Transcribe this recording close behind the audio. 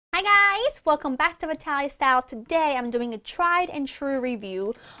Hi guys, welcome back to Vitale Style. Today I'm doing a tried and true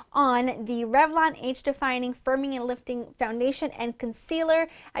review on the Revlon Age Defying Firming and Lifting Foundation and Concealer.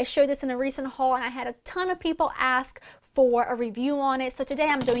 I showed this in a recent haul and I had a ton of people ask for a review on it. So today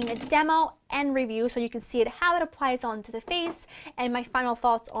I'm doing a demo and review so you can see it, how it applies onto the face, and my final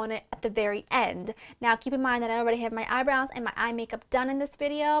thoughts on it at the very end. Now keep in mind that I already have my eyebrows and my eye makeup done in this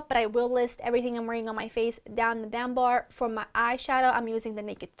video, but I will list everything I'm wearing on my face down in the down bar. For my eyeshadow, I'm using the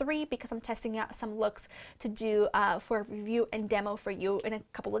Naked 3 because I'm testing out some looks to do for a review and demo for you in a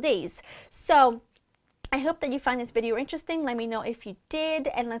couple of days. So I hope that you find this video interesting. Let me know if you did,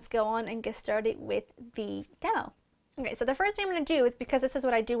 and let's go on and get started with the demo. Okay, so the first thing I'm going to do is, because this is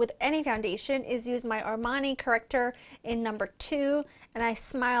what I do with any foundation, is use my Armani Corrector in number 2, and I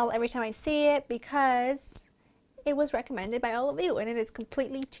smile every time I see it because it was recommended by all of you and it has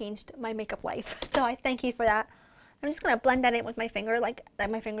completely changed my makeup life. So I thank you for that. I'm just going to blend that in with my finger like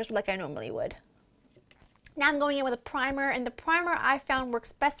I normally would. Now I'm going in with a primer, and the primer I found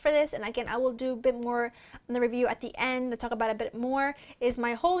works best for this, and again I will do a bit more on the review at the end to talk about it a bit more, is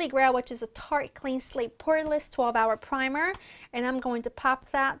my Holy Grail, which is a Tarte Clean Slate Poreless 12-hour primer, and I'm going to pop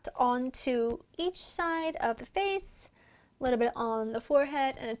that onto each side of the face, a little bit on the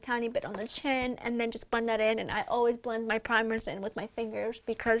forehead and a tiny bit on the chin, and then just blend that in. And I always blend my primers in with my fingers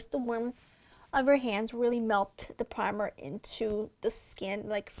because the warmth of your hands really melt the primer into the skin,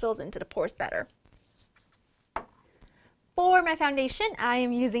 like fills into the pores better. For my foundation, I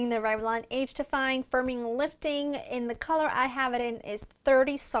am using the Revlon Age Defying Firming and Lifting, and the color I have it in is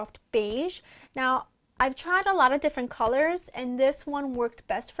 30 Soft Beige. Now, I've tried a lot of different colors, and this one worked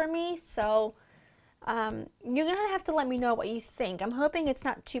best for me, so you're gonna have to let me know what you think. I'm hoping it's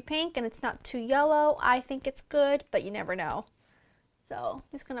not too pink and it's not too yellow. I think it's good, but you never know. So,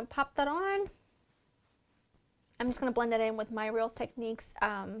 I'm just gonna pop that on. I'm just gonna blend that in with my Real Techniques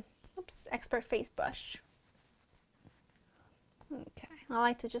Expert Face Brush. Okay, I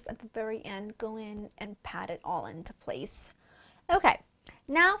like to just at the very end go in and pat it all into place. Okay,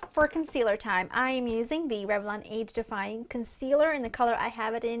 now for concealer time. I am using the Revlon Age Defying Concealer, and the color I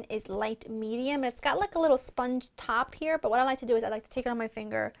have it in is light medium. It's got like a little sponge top here, but what I like to do is I like to take it on my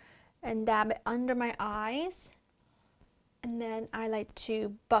finger and dab it under my eyes, and then I like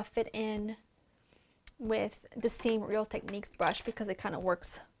to buff it in with the same Real Techniques brush because it kind of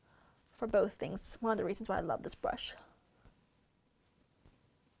works for both things. It's one of the reasons why I love this brush.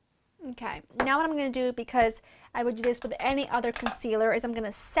 Okay, now what I'm going to do, because I would do this with any other concealer, is I'm going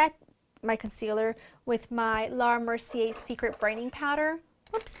to set my concealer with my Laura Mercier Secret Brightening Powder.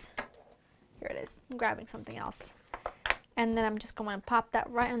 Whoops, here it is. I'm grabbing something else. And then I'm just going to pop that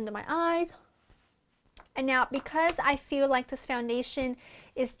right under my eyes. And now, because I feel like this foundation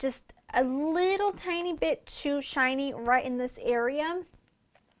is just a little tiny bit too shiny right in this area,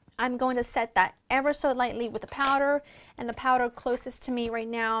 I'm going to set that ever so lightly with the powder, and the powder closest to me right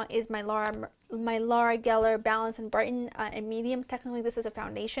now is my Laura Geller Balance and Brighten in medium. Technically this is a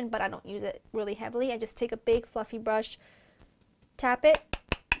foundation, but I don't use it really heavily. I just take a big fluffy brush, tap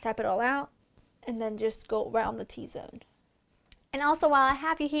it all out, and then just go right on the T-zone. And also, while I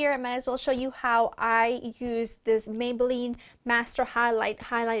have you here, I might as well show you how I use this Maybelline Master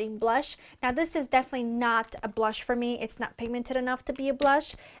Highlighting Blush. Now, this is definitely not a blush for me. It's not pigmented enough to be a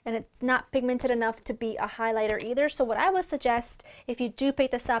blush, and it's not pigmented enough to be a highlighter either. So what I would suggest, if you do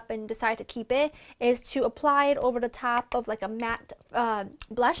pick this up and decide to keep it, is to apply it over the top of like a matte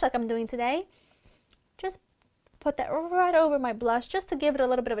blush like I'm doing today. Just put that right over my blush just to give it a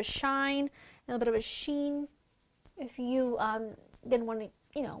little bit of a shine, a little bit of a sheen. If you didn't want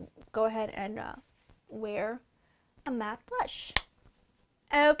to, go ahead and wear a matte blush.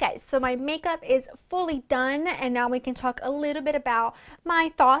 Okay, so my makeup is fully done, and now we can talk a little bit about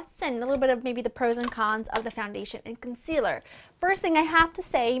my thoughts and a little bit of maybe the pros and cons of the foundation and concealer. First thing I have to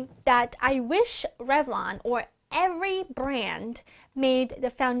say that I wish Revlon or every brand made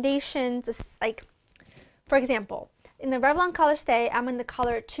the foundations like, for example, in the Revlon Color Stay, I'm in the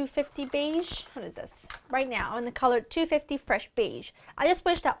color 250 Beige. What is this? Right now, I'm in the color 250 Fresh Beige. I just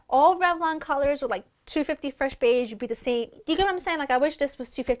wish that all Revlon colors were like 250 Fresh Beige would be the same. Do you get what I'm saying? Like, I wish this was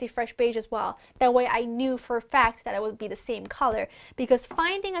 250 Fresh Beige as well. That way I knew for a fact that it would be the same color. Because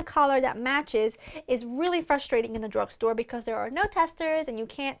finding a color that matches is really frustrating in the drugstore because there are no testers, and you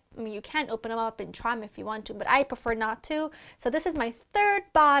can't open them up and try them if you want to, but I prefer not to. So this is my third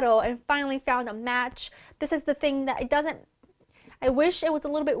bottle and finally found a match. This is the thing that it doesn't, I wish it was a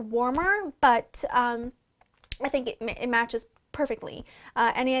little bit warmer, but I think it matches perfectly.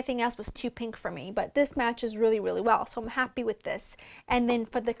 Anything else was too pink for me, but this matches really, really well, so I'm happy with this. And then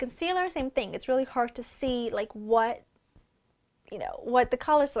for the concealer, same thing. It's really hard to see like what you know, what the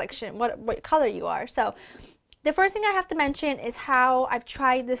color selection, what color you are. So the first thing I have to mention is how I've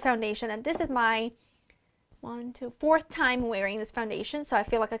tried this foundation, and this is my fourth time wearing this foundation, so I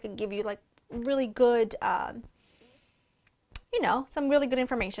feel like I can give you like really good, you know, some really good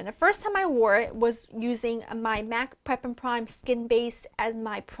information. The first time I wore it was using my MAC Prep and Prime Skin Base as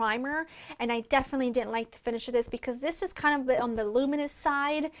my primer, and I definitely didn't like the finish of this because this is kind of a bit on the luminous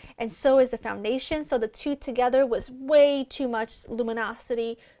side, and so is the foundation, so the two together was way too much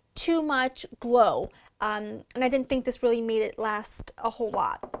luminosity, too much glow, and I didn't think this really made it last a whole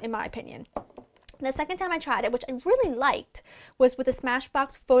lot, in my opinion. The second time I tried it, which I really liked, was with the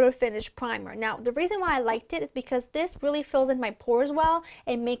Smashbox Photo Finish Primer. Now, the reason why I liked it is because this really fills in my pores well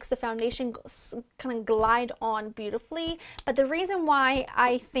and makes the foundation kind of glide on beautifully. But the reason why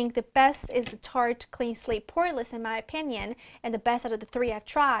I think the best is the Tarte Clean Slate Poreless, in my opinion, and the best out of the three I've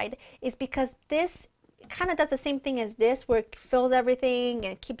tried, is because this kind of does the same thing as this, where it fills everything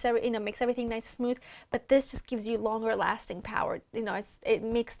and it keeps every, you know, makes everything nice and smooth, but this just gives you longer lasting power. You know, it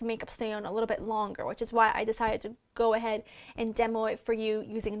makes the makeup stay on a little bit longer, which is why I decided to go ahead and demo it for you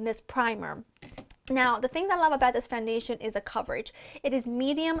using this primer. Now, the things I love about this foundation is the coverage. It is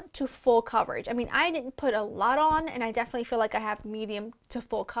medium to full coverage. I mean, I didn't put a lot on, and I definitely feel like I have medium to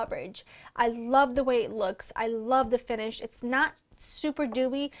full coverage. I love the way it looks. I love the finish. It's not super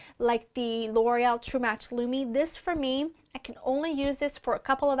dewy like the L'Oreal True Match Lumi. This, for me, I can only use this for a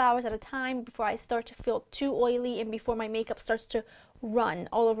couple of hours at a time before I start to feel too oily and before my makeup starts to run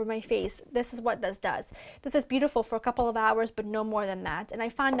all over my face. This is what this does. This is beautiful for a couple of hours, but no more than that. And I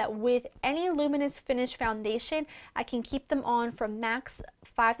find that with any luminous finish foundation, I can keep them on for max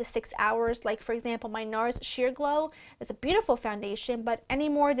 5 to 6 hours. Like, for example, my NARS Sheer Glow is a beautiful foundation, but any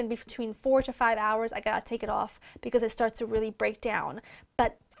more than between 4 to 5 hours, I gotta take it off because it starts to really break down.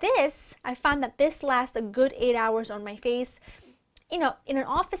 But this, I found that this lasts a good 8 hours on my face. You know, in an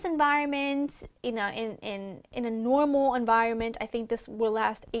office environment, in a normal environment, I think this will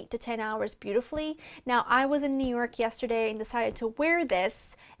last 8 to 10 hours beautifully. Now, I was in New York yesterday and decided to wear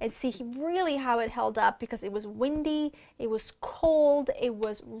this and see really how it held up because it was windy, it was cold, it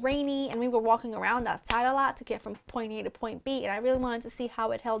was rainy, and we were walking around outside a lot to get from point A to point B, and I really wanted to see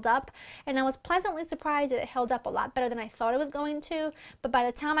how it held up. And I was pleasantly surprised that it held up a lot better than I thought it was going to, but by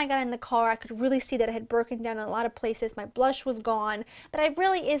the time I got in the car, I could really see that it had broken down in a lot of places. My blush was gone. But it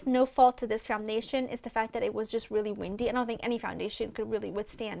really is no fault to this foundation. It's the fact that it was just really windy. I don't think any foundation could really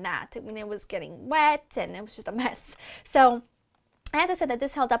withstand that. I mean, it was getting wet and it was just a mess. So I have to say that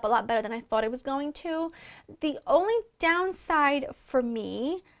this held up a lot better than I thought it was going to. The only downside for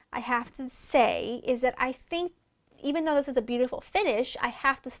me, I have to say, is that I think even though this is a beautiful finish, I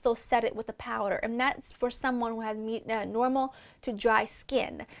have to still set it with a powder, and that's for someone who has normal to dry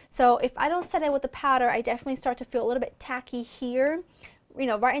skin. So if I don't set it with the powder, I definitely start to feel a little bit tacky here, you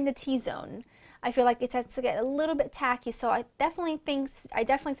know, right in the T-zone. I feel like it tends to get a little bit tacky, so I definitely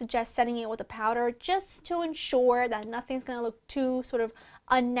suggest setting it with a powder just to ensure that nothing's going to look too sort of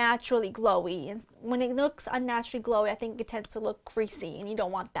unnaturally glowy. And when it looks unnaturally glowy, I think it tends to look greasy, and you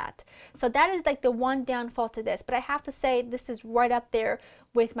don't want that. So that is like the one downfall to this, but I have to say this is right up there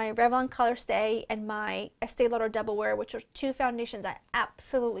with my Revlon Color Stay and my Estee Lauder Double Wear, which are two foundations I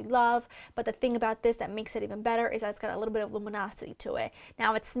absolutely love. But the thing about this that makes it even better is that it's got a little bit of luminosity to it.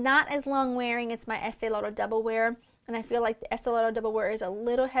 Now, it's not as long wearing as my Estee Lauder Double Wear, and I feel like the Estee Lauder Double Wear is a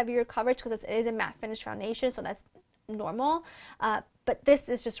little heavier coverage because it is a matte finish foundation, so that's normal. But this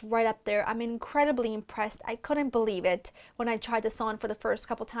is just right up there. I'm incredibly impressed. I couldn't believe it when I tried this on for the first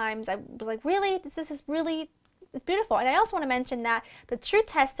couple times. I was like, really? This is really beautiful. And I also want to mention that the true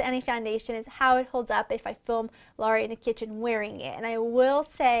test to any foundation is how it holds up if I film Laura in the kitchen wearing it. And I will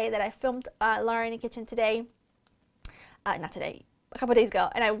say that I filmed Laura in the kitchen today, not today, a couple days ago,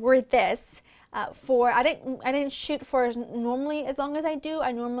 and I wore this I didn't shoot for as long as I do.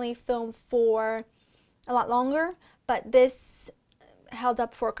 I normally film for a lot longer, but this held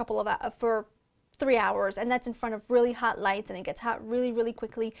up for for 3 hours, and that's in front of really hot lights, and it gets hot really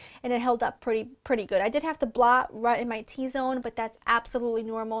quickly, and it held up pretty good. I did have to blot right in my T-zone, but that's absolutely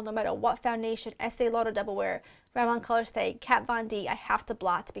normal no matter what foundation, Estee Lauder Double Wear, Revlon Color Stay, Kat Von D, I have to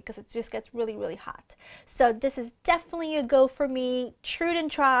blot because it just gets really hot. So this is definitely a go for me. True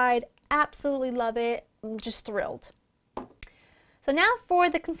and tried, absolutely love it. I'm just thrilled. So now for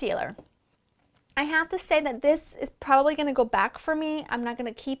the concealer. I have to say that this is probably going to go back for me. I'm not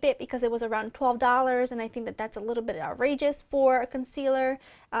going to keep it because it was around $12, and I think that that's a little bit outrageous for a concealer,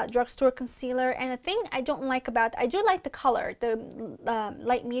 drugstore concealer. And the thing I don't like about, I do like the color, the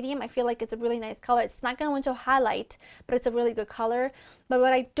light medium. I feel like it's a really nice color. It's not going to go into a highlight, but it's a really good color. But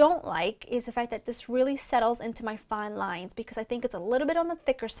what I don't like is the fact that this really settles into my fine lines, because I think it's a little bit on the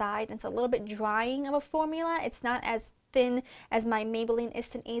thicker side, and it's a little bit drying of a formula. It's not as thin as my Maybelline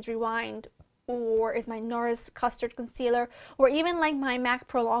Instant Age Rewind, or is my NARS Custard Concealer, or even like my MAC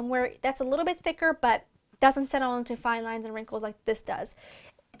Pro Longwear. That's a little bit thicker, but doesn't settle into fine lines and wrinkles like this does.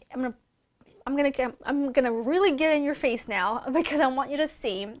 I'm gonna really get in your face now, because I want you to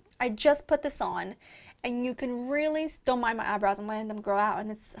see. I just put this on, and you can really, don't mind my eyebrows, I'm letting them grow out and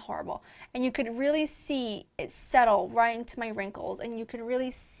it's horrible. And you could really see it settle right into my wrinkles, and you can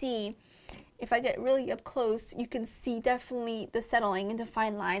really see, if I get really up close, you can see definitely the settling into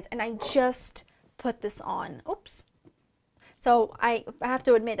fine lines. And I just put this on. Oops. So I have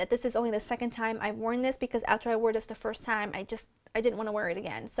to admit that this is only the second time I've worn this, because after I wore this the first time, I didn't want to wear it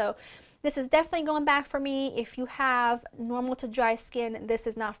again. So this is definitely going back for me. If you have normal to dry skin, this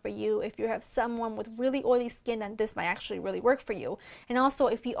is not for you. If you have someone with really oily skin, then this might actually really work for you. And also,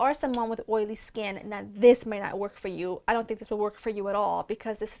 if you are someone with oily skin, then this might not work for you. I don't think this will work for you at all,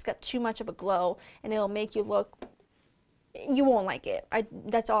 because this has got too much of a glow, and it'll make you look, you won't like it.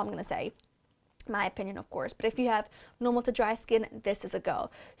 That's all I'm going to say. My opinion, of course. But if you have normal to dry skin, this is a go.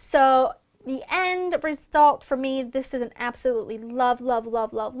 So the end result for me, this is an absolutely love, love,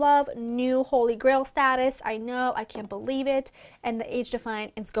 love, love, love new holy grail status. I know, I can't believe it. And the Age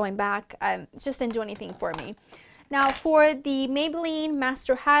Defying, it's going back. It just didn't do anything for me. Now for the Maybelline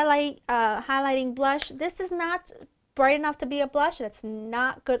Master Highlighting Blush, this is not bright enough to be a blush, and it's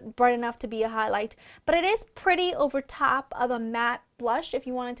not bright enough to be a highlight, but it is pretty over top of a matte blush if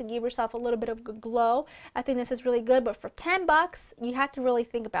you wanted to give yourself a little bit of good glow. I think this is really good, but for 10 bucks, you have to really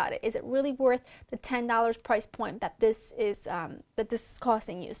think about it. Is it really worth the $10 price point that this is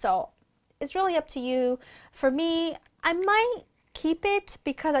costing you? So it's really up to you. For me, I might keep it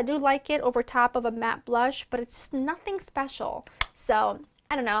because I do like it over top of a matte blush, but it's just nothing special. So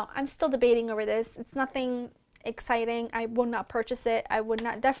I don't know. I'm still debating over this. It's nothing exciting. I will not purchase it. I would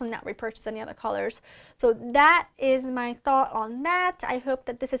definitely not repurchase any other colors. So that is my thought on that. I hope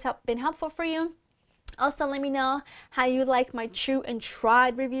that this has been helpful for you. Also, let me know how you like my true and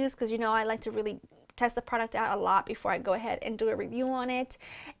tried reviews, because you know I like to really test the product out a lot before I go ahead and do a review on it.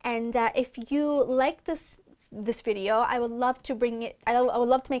 And if you like this video, I would love to I would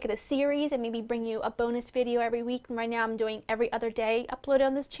love to make it a series and maybe bring you a bonus video every week. Right now I'm doing every other day upload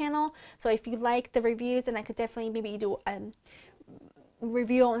on this channel, so if you like the reviews, then I could definitely maybe do a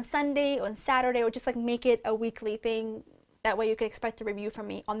review on Sunday or on Saturday, or just like make it a weekly thing. That way you can expect a review from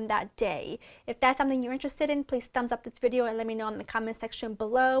me on that day. If that's something you're interested in, please thumbs up this video and let me know in the comment section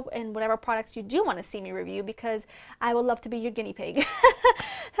below, and whatever products you do want to see me review, because I would love to be your guinea pig.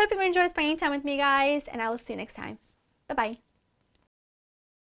 Hope you enjoyed spending time with me, guys, and I will see you next time. Bye-bye.